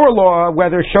from a Torah law,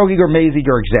 whether shogeg or mezid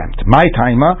you're exempt. My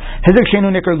taima hezek sheinu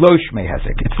nikar lo shmei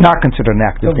hezek. It's not considered an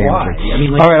act of damage.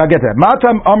 Why? All right, I'll get to that.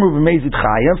 Matam amru b'mezid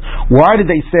chayav. Why did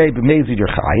they say b'mezid Bezid,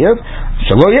 you're chayiv.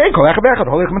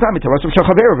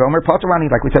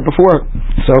 Like we said before.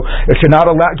 So it should not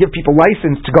give people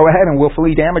license to go ahead and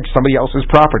willfully damage somebody else's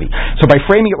property. So by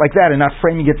framing it like that and not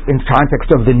framing it in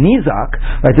context of the nizak,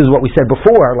 right, this is what we said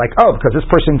before, like, oh, because this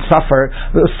person suffered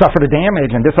a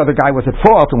damage and this other guy was at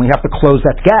fault and we have to close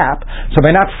that gap. So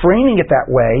by not framing it that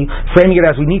way, framing it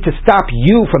as we need to stop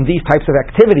you from these types of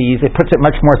activities, it puts it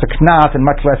much more as a knas and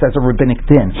much less as a rabbinic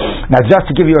din. Now, just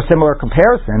to give you a similar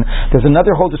comparison, there's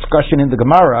another whole discussion in the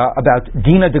Gemara about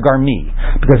dina de garmi,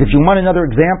 because if you want another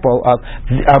example of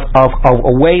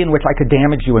a way in which I could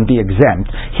damage you and be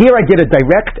exempt, here I did a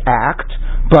direct act,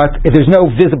 but there's no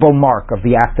visible mark of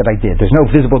the act that I did. There's no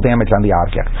visible damage on the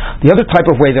object. The other type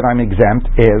of way that I'm exempt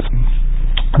is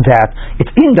that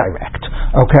it's indirect,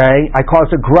 okay? I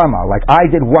caused a grumma, like I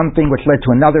did one thing which led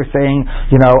to another thing,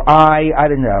 I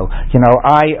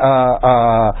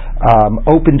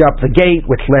opened up the gate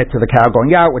which led to the cow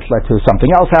going out, which led to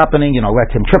something else happening, led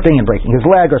to him tripping and breaking his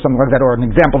leg or something like that. Or an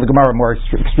example, the Gemara, more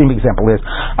extreme example is,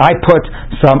 I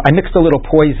mixed a little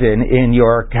poison in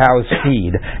your cow's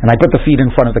feed, and I put the feed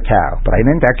in front of the cow, but I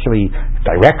didn't actually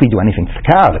directly do anything to the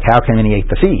cow. The cow came and he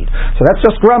ate the feed. So that's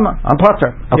just grumma on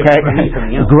potter, okay?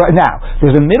 Now,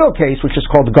 there's a middle case which is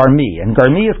called garmi, and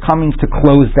garmi is coming to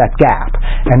close that gap,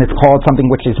 and it's called something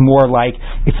which is more like,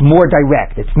 it's more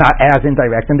direct, it's not as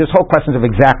indirect, and there's whole questions of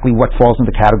exactly what falls in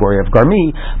the category of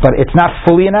garmi, but it's not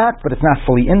fully an act, but it's not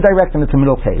fully indirect, and it's a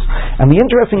middle case. And the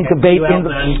interesting debate in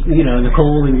the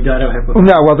cold and you died of hypothermia.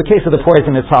 No, well, the case of the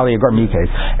poison is probably a garmi case.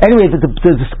 Anyway, the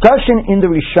discussion in the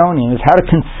Rishonim is how to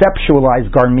conceptualize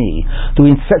garmi. Do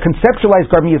we conceptualize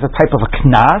garmi as a type of a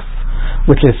knas,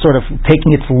 which is sort of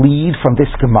taking its lead from this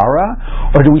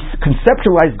Gemara, or do we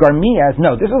conceptualize garmi as,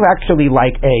 no, this is actually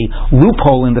like a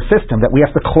loophole in the system that we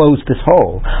have to close this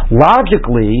hole.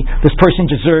 Logically, this person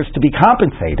deserves to be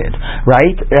compensated,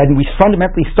 right? And we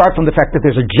fundamentally start from the fact that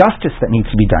there's a justice that needs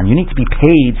to be done. You need to be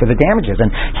paid for the damages,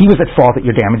 and he was at fault at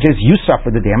your damages, you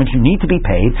suffered the damage, you need to be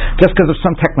paid. Just because of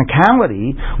some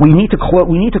technicality, we need to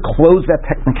close that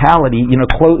technicality,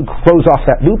 close off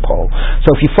that loophole.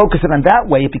 So if you focus it on that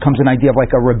way, it becomes an idea of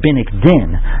like a rabbinic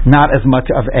din, not as much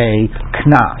of a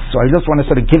knas. So I just want to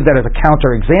sort of give that as a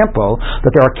counter example,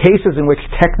 that there are cases in which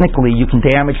technically you can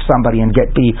damage somebody and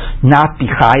not be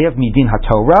chayav midin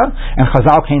haTorah, and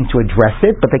Chazal came to address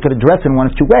it, but they could address it in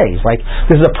one of two ways. Like,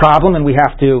 this is a problem and we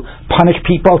have to punish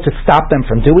people to stop them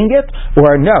from doing it,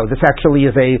 or no, this actually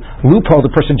is a loophole,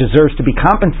 the person deserves to be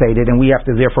compensated, and we have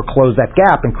to therefore close that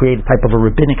gap and create a type of a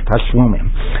rabbinic tashlumim.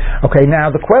 Okay,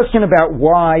 now the question about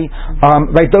why,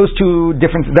 those two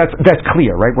different, that's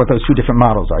clear, right, what those two different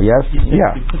models are, yes?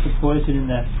 Yeah. If you put the poison in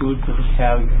that food for the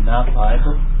cow, you're not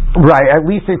liable? Right, at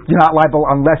least you're not liable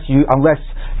unless you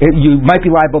might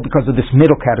be liable because of this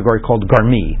middle category called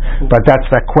garmi, but that's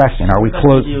that question. Are we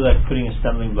close? You like putting a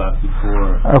stumbling block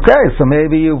before. Okay, so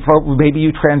maybe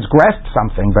you transgressed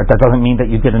something, but that doesn't mean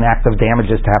that you did an act of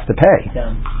damages to have to pay.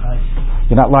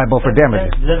 You're not liable for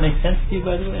damages. Does that make sense to you,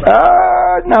 by the way?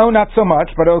 No, not so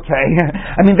much, but okay.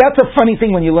 I mean, that's a funny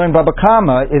thing when you learn Baba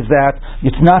Kama, is that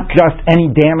it's not just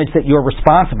any damage that you're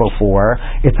responsible for,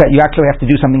 it's that you actually have to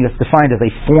do something that's defined as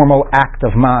a formal act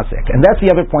of mazik. And that's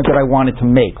the other point that I wanted to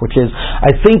make, which is,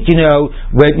 I think,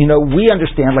 we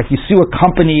understand, like, you sue a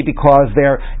company because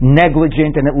they're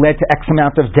negligent and it led to X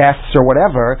amount of deaths or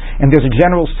whatever, and there's a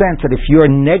general sense that if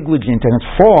you're negligent and it's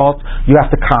fault, you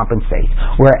have to compensate.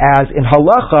 Whereas in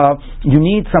halacha, you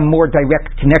need some more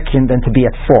direct connection than to be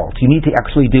at fault. You need to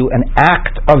actually do an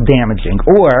act of damaging.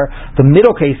 Or the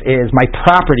middle case is, my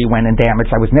property went and damaged,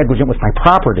 I was negligent with my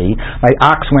property, my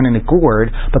ox went and it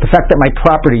gored, but the fact that my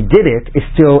property did it is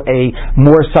still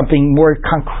something more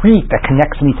concrete that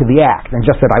connects me to the act than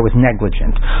just that I was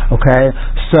negligent. Okay?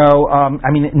 So,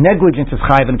 negligence is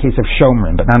chayav in the case of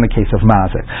shomrim, but not in the case of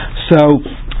mazik. So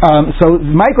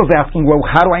Michael's asking, well,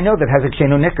 how do I know that hezek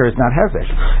she'eino nicker is not hezek?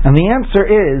 And the answer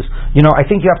is, I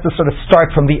think you have to sort of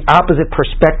start from the opposite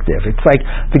perspective. It's like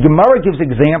the Gemara gives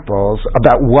examples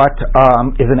about what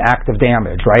is an act of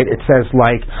damage, right? It says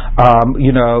like,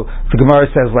 the Gemara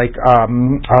says like,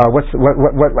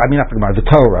 the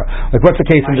Torah. Like, what's the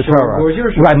case in the Torah?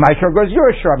 Right, my shor goes your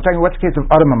shor. I'm talking, what's the case of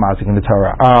Adam Amazik in the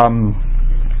Torah?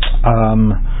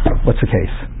 What's the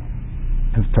case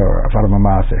in the Torah of Adam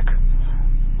Amazik?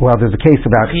 Well, there's a case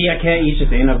about...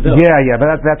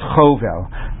 but that's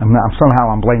Chovevei.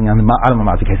 I'm blaming on the Adam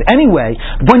Amazi case. Anyway,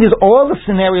 the point is all the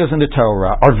scenarios in the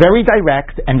Torah are very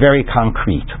direct and very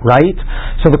concrete, right?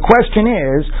 So the question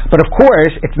is, but of course,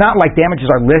 it's not like damages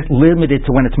are limited to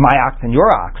when it's my ox and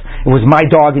your ox. It was my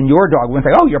dog and your dog. We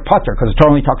wouldn't say, oh, you're putter, because the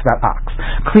Torah only talks about ox.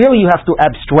 Clearly, you have to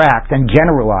abstract and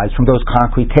generalize from those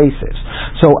concrete cases.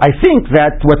 So I think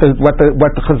that what the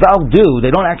Chazal do, they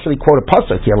don't actually quote a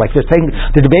pasuk here. Like they're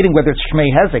debating whether it's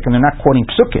Shmei Hezek, and they're not quoting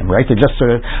psukim, right? They're just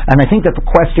and I think that the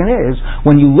question is,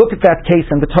 when you look at that case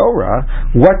in the Torah,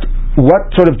 what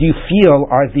sort of do you feel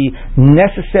are the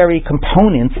necessary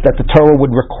components that the Torah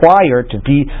would require to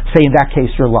be, say in that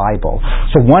case, you're liable?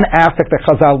 So one aspect that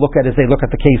Chazal look at is they look at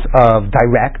the case of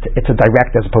direct. It's a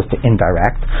direct as opposed to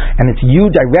indirect, and it's you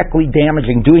directly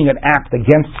damaging, doing an act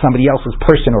against somebody else's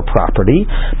person or property.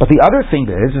 But the other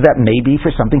thing is that maybe for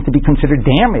something to be considered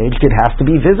damaged, it has to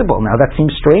be visible. Now that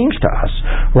seems strange to us,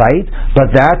 right?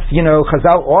 But that's,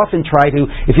 Chazal often try to,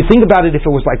 if you think about it, if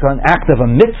it was like an act of a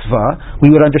mitzvah, we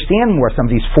would understand more some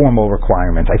of these formal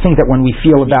requirements. I think that when we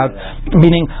feel about,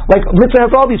 meaning, like, mitzvah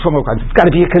has all these formal requirements. It's got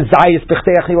to be a kazayis,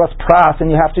 b'chtei achilas pras,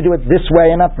 and you have to do it this way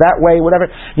and not that way, whatever.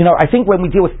 I think when we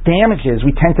deal with damages,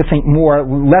 we tend to think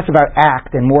less about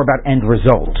act and more about end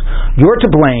result. You're to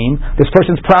blame, this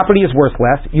person's property is worth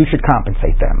less, you should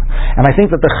compensate them. And I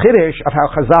think that the chiddush of how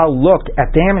Chazal look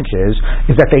at damages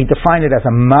is that they define it as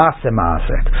a maseh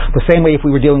masek. The same way if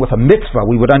we were dealing with a mitzvah,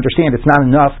 we would understand it's not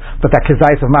enough that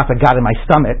kazayis of maseh got in my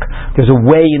stomach. There's a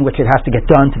way in which it has to get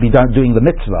done to be done doing the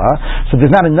mitzvah. So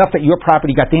there's not enough that your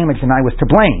property got damaged and I was to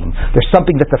blame. There's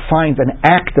something that defines an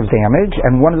act of damage,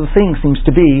 and one of the things seems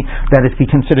to be that it's be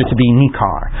considered to be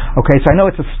nikar. Okay, so I know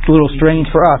it's a little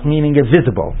strange for us, meaning it's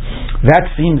visible. That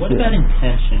seems. What about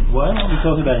intention? Why don't we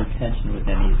talk about intention with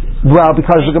any of this? Well,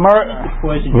 because the Gemara,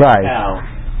 poison right?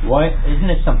 Cow. Why isn't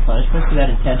it some punishment for that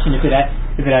intention if it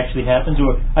actually happens?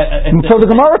 Or so the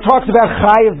Gemara talks about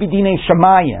chayav b'dinei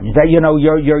shamayim, that you're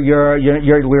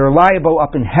liable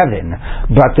up in heaven,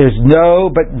 but there's no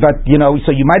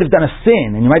so you might have done a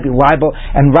sin and you might be liable.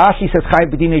 And Rashi says chayav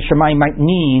b'dinei shamayim might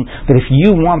mean that if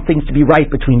you want things to be right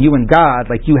between you and God,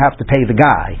 like you have to pay the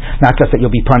guy, not just that you'll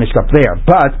be punished up there.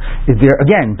 But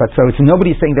so it's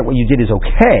nobody's saying that what you did is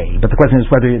okay, but the question is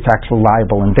whether it's actually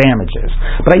liable in damages.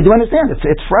 But I do understand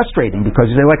it's frustrating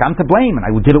because you say, like, I'm to blame and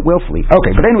I did it willfully.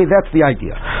 Okay, but anyway, that's the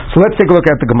idea. So let's take a look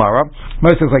at the Gemara.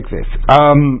 Gemara says like this.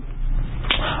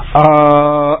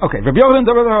 Okay. Rabbi Yochanan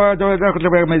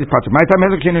my time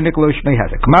has a kin Nikolai Shmei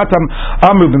Hezek. Matam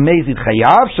Amru b'Mezid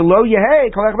Chayav Shelo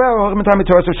Yehei Kol Achber Matam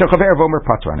Torah of Chovevei Vomer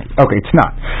Patrani. Okay, it's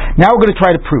not. Now we're going to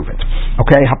try to prove it.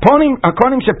 Okay, Haponim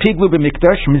Shapiglu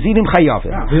b'Mikdash Mezidim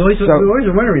Chayavim. We always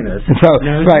are wondering this. So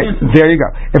right there you go.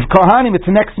 If Kohanim, it's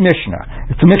the next Mishnah.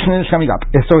 It's the Mishnah that's coming up.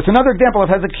 So it's another example of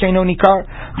Hezek Sheino Nikar.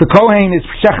 The Kohen is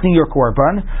shechting your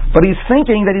korban, but he's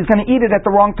thinking that he's going to eat it at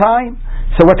the wrong time.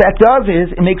 So what that does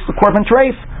is it makes the korban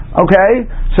treif. Okay,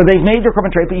 so they've made their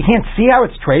korban treif, but you can't see how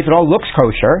it's treif. It all looks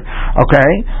kosher.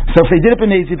 Okay, so if they did it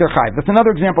b'mezid, they're chayv. That's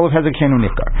another example of hezek shenu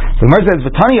nikar. So the Gemara says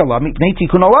v'tani olam mipnei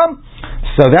tikun olam.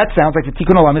 So that sounds like the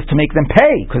tikkun olam is to make them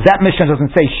pay, because that Mishnah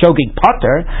doesn't say shogeg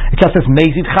pater. It just says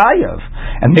mezid chayav,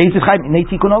 and mezid chayav mipnei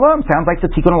tikun olam sounds like the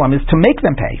tikkun olam is to make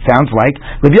them pay. Sounds like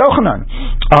Rabbi Yochanan.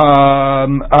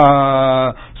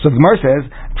 So the Gemara says,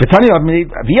 if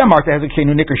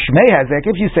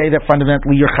you say that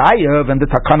fundamentally you're chayav and the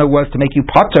takana was to make you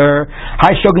pater,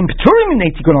 it should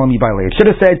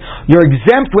have said you're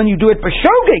exempt when you do it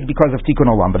b'shogeg because of tikkun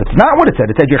olam, but it's not what it said.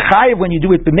 It said you're chayav when you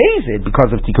do it b'mezid because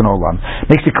of tikkun olam.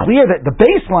 Makes it clear that the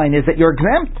baseline is that you're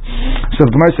exempt. So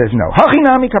the Gemara says no.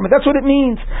 That's what it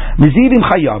means. Mezidim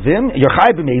chayavim, you're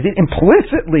chayav b'mezid.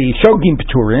 Implicitly shogim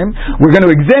p'turim. We're going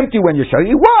to exempt you when you're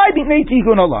shogeg. Why?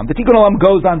 Tikkun olam. The tikkun olam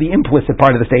goes on the implicit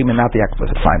part of the statement, not the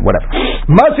explicit. Fine, whatever.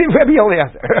 If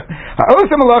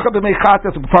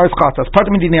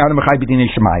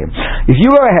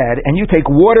you go ahead and you take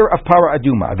water of para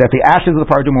aduma, that the ashes of the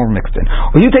para aduma were mixed in,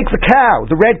 or you take the cow,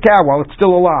 the red cow, while it's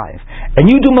still alive, and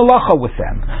you do malacha with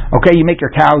them, okay, you make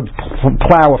your cow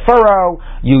plow a furrow,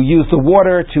 you use the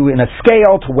water in a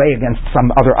scale to weigh against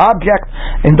some other object,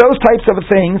 and those types of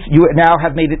things, you now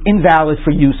have made it invalid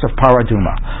for use of para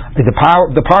aduma.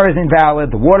 The para is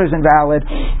invalid, the water is invalid,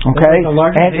 okay? The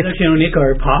largest hezek shenu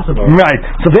nikar possible. Right.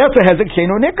 So that's a hezek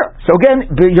shenu nikar. So again,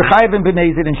 you're chayav and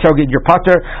b'mezid and shogeg, you're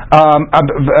pater.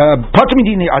 Pater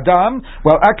midini adam.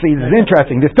 Well, actually, this is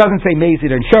interesting. This doesn't say mezid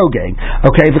and shogeg.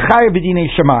 Okay, v'chayav b'dinei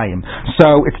shamayim.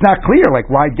 So it's not clear. Like,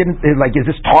 why didn't? Like, is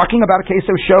this talking about a case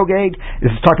of shogeg? Is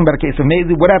This is talking about a case of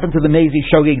Mezi. What happened to the Mezi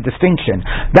Shogeg distinction?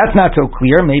 That's not so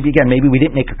clear. Maybe we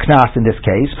didn't make a knas in this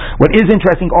case. What is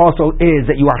interesting also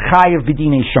is that you are chayav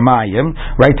b'dinei shamayim,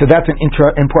 right? So that's an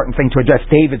important thing to address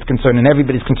David's concern, and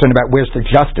everybody's concerned about where's the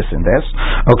justice in this.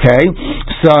 Okay,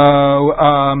 so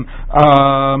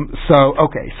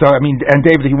I mean, and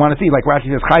David, if you want to see, like Rashi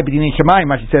says, chayav b'dinei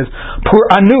shamayim. Rashi says, pur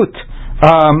anut.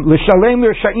 L'shalem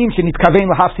l'sha'im shenitkavein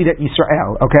l'hafsid et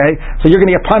Yisrael. Okay, so you're going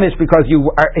to get punished because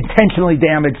you are intentionally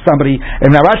damaged somebody.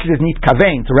 And now Rashi says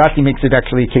nitkavein, so Rashi makes it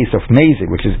actually a case of mezid,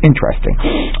 which is interesting.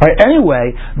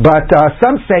 Anyway, but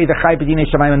some say the Chai B'dinei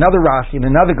Shamayim, another Rashi and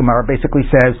another Gemara basically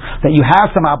says that you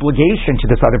have some obligation to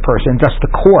this other person, thus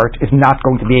the court is not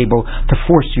going to be able to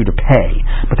force you to pay.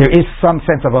 But there is some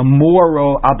sense of a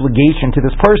moral obligation to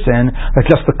this person that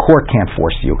just the court can't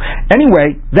force you.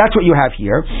 Anyway, that's what you have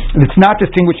here. It's not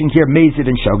distinguishing here Mezid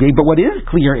and Shogeg, but what is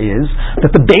clear is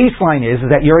that the baseline is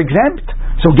that you're exempt.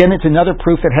 So again, it's another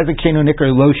proof that Hezek Shenu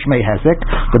Nikr Lo Shmei Hezek.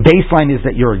 The baseline is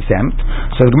that you're exempt.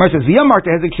 So the Gemara says, V'yamar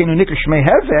to Hezek Shenu Nikr Shmei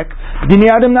Hezek,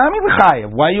 B'dinei Adam Nami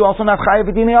L'chayev. Why are you also not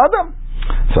chayev B'dinei Adam?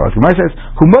 So the Gemara says,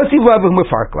 Humosiv Lav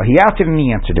U'Mefarkla. He asked it and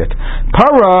he answered it.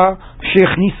 Para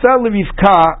Shechnisa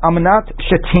L'Rivka Amanat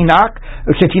Shetinak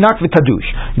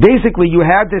V'Tadush. Basically, you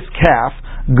had this calf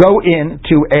go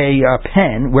into a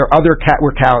pen where where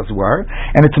cows were,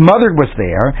 and its mother was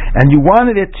there, and you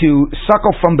wanted it to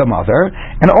suckle from the mother,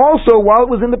 and also while it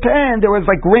was in the pen there was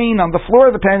like grain on the floor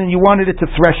of the pen, and you wanted it to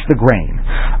thresh the grain.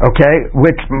 Okay,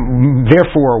 which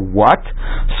therefore what?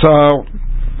 So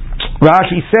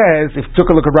Rashi says, if you took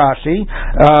a look at Rashi,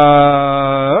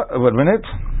 wait a minute.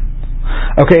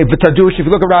 Okay, v'tadush, if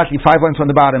you look at Rashi, 5 lines from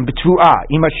the bottom,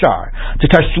 b'tvu'ah, imashar. To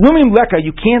tashlumim leka,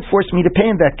 you can't force me to pay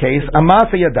in that case,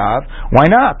 amasa yadav, why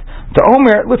not? To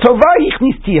omer, l'tovah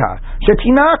yichnistiha,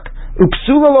 shetinak,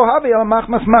 upsula lo have el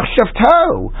machmas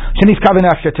machshavtau,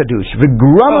 sheniskavenach shetadush,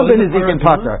 v'grama b'nizik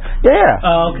pata. Yeah.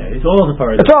 Oh, okay, it's all the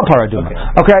paraduma. It's all paraduma.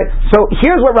 Okay, so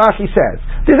here's what Rashi says.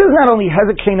 This is not only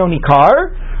hezek sheno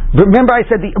nikar, but remember I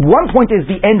said one point is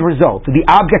the end result, the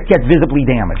object gets visibly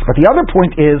damaged. But the other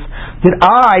point is, did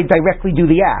I directly do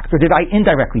the act, or did I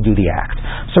indirectly do the act?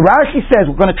 So Rashi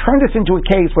says, we're going to turn this into a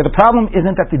case where the problem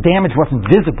isn't that the damage wasn't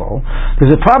visible,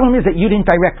 because the problem is that you didn't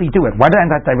directly do it. Why did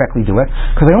I not directly do it?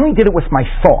 Because I only did it with my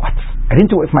thoughts. I didn't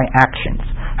do it with my actions.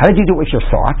 How did you do it with your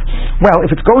thoughts? Well,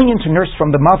 if it's going in to nurse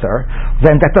from the mother,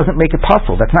 then that doesn't make it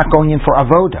puzzle. That's not going in for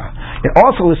avoda. It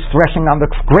also is threshing on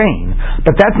the grain,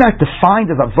 but that's not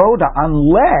defined as avoda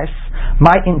unless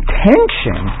my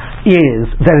intention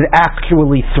is that it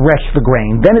actually threshed the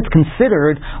grain. Then it's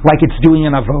considered like it's doing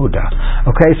an avoda.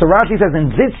 Okay, so Rashi says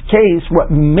in this case,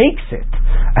 what makes it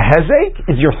a hezek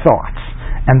is your thoughts.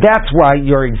 And that's why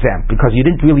you're exempt, because you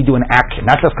didn't really do an action.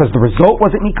 Not just because the result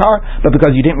wasn't nikar, but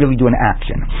because you didn't really do an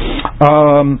action.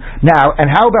 Now, and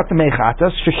how about the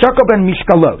mechatas? Sheshaka ben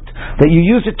mishkalot, that you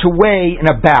use it to weigh in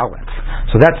a balance.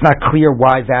 So that's not clear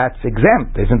why that's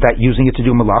exempt. Isn't that using it to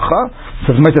do malacha?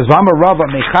 So the says, Vama Rava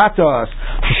mechatas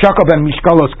sheshaka ben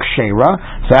mishkalos kshera.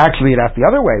 So actually that's the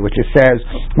other way, which it says,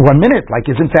 1 minute, like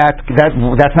isn't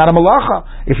that's not a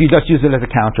malacha if you just use it as a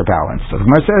counterbalance. So the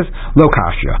Gemara says, lo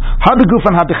kasha.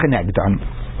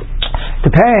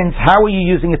 Depends, how are you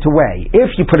using it to weigh?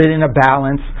 If you put it in a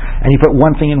balance, and you put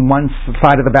one thing in one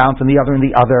side of the balance and the other in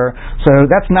the other, so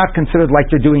that's not considered like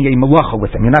you're doing a malacha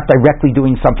with them. You're not directly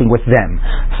doing something with them,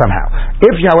 somehow.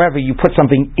 If, however, you put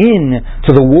something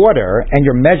into the water, and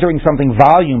you're measuring something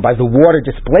volume by the water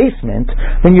displacement,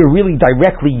 then you're really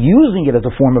directly using it as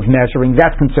a form of measuring.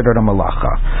 That's considered a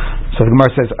malacha. So the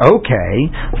Gemara says, okay.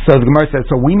 So the Gemara says,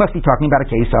 so we must be talking about a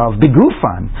case of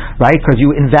begufan, right? Because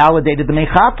you invalidated the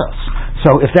mechatos.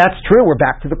 So if that's true, we're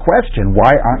back to the question,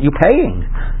 why aren't you paying?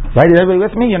 Right? Is everybody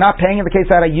with me? You're not paying in the case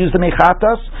that I use the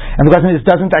mechatos? And the question is,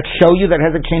 doesn't that show you that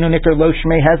hezek shenu nikr lo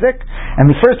shmei hezek? And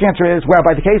the first answer is, well,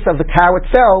 by the case of the cow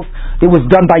itself, it was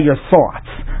done by your thoughts.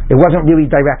 It wasn't really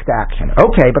direct action.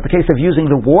 Okay, but the case of using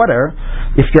the water,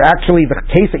 if you're actually, the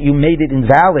case that you made it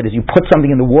invalid is you put something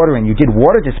in the water and you did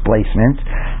water displacement,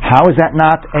 how is that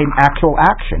not an actual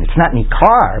action? It's not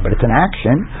nikar, but it's an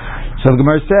action. So the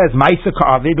Gemara says, Maisa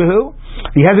ka'avibahu,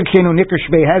 the hezek shenu nikr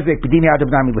shmei hezek b'dinei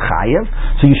adam nami l'chayev,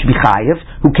 so you should be chayev.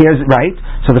 Who cares, right?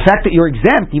 So the fact that you're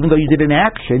exempt, even though you did an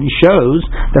action, shows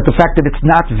that the fact that it's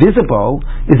not visible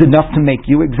is enough to make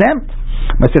you exempt.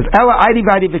 But it says, Ella Aidi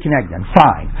Vadi Vikinegdan.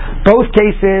 Fine. Both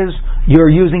cases, you're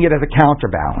using it as a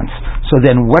counterbalance. So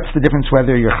then what's the difference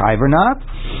whether you're chayiv or not?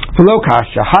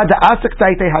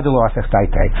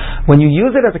 When you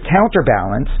use it as a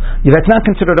counterbalance, that's not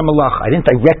considered a malacha. I didn't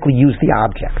directly use the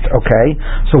object, okay?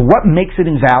 So what makes it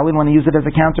invalid when I use it as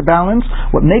a counterbalance?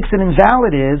 What makes it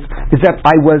invalid is that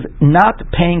I was not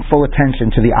paying full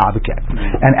attention to the object.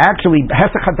 And actually,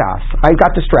 hesach hadas, I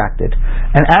got distracted.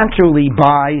 And actually,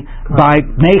 by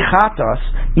mechatos,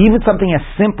 even something as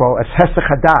simple as hesach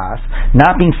hadas,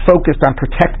 not being focused on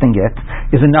protecting it,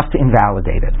 is enough to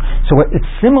invalidate it. So it's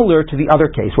similar to the other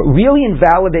case. What really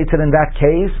invalidates it in that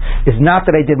case is not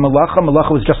that I did malacha. Malacha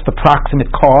was just the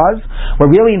proximate cause. What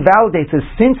really invalidates is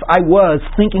since I was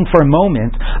thinking for a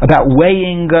moment about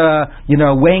weighing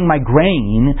my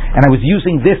grain, and I was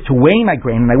using this to weigh my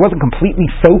grain, and I wasn't completely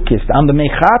focused on the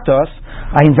mechatos,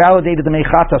 I invalidated the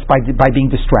mechatos by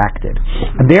being distracted.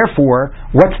 And therefore,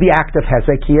 what's the act of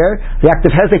hezek here? The act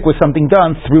of hezek was something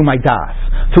done through my das,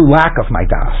 through lack of my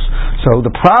das. So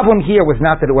the problem here was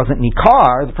not that it wasn't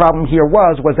nikar, the problem here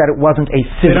was that it wasn't a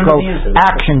physical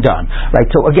action done.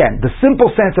 Right? So again, the simple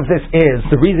sense of this is,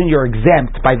 the reason you're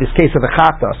exempt by this case of the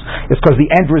chatos is because the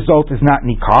end result is not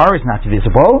nikar, is not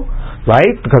visible,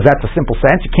 right? Because that's a simple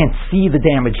sense. You can't see the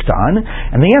damage done.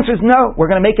 And the answer is no.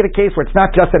 We're going to make it a case where it's not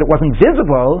just that it wasn't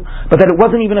visible, but that it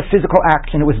wasn't even a physical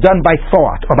action. It was done by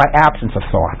thought or by absence of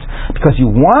thought. Because you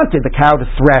wanted the cow to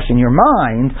thresh in your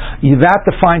mind, that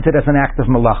defines it as an act of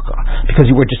malacha. Because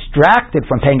you were distracted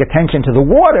from paying attention to the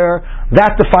water,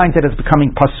 that defines it as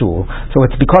becoming pasul. So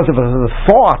it's because of the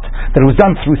thought, that it was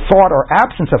done through thought or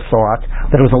absence of thought,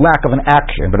 that it was a lack of an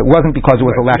action. But it wasn't because it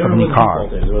was a lack of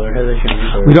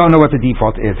nikar. We don't know what the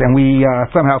default is, and we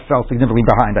somehow fell significantly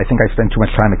behind. I think I spent too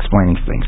much time explaining things.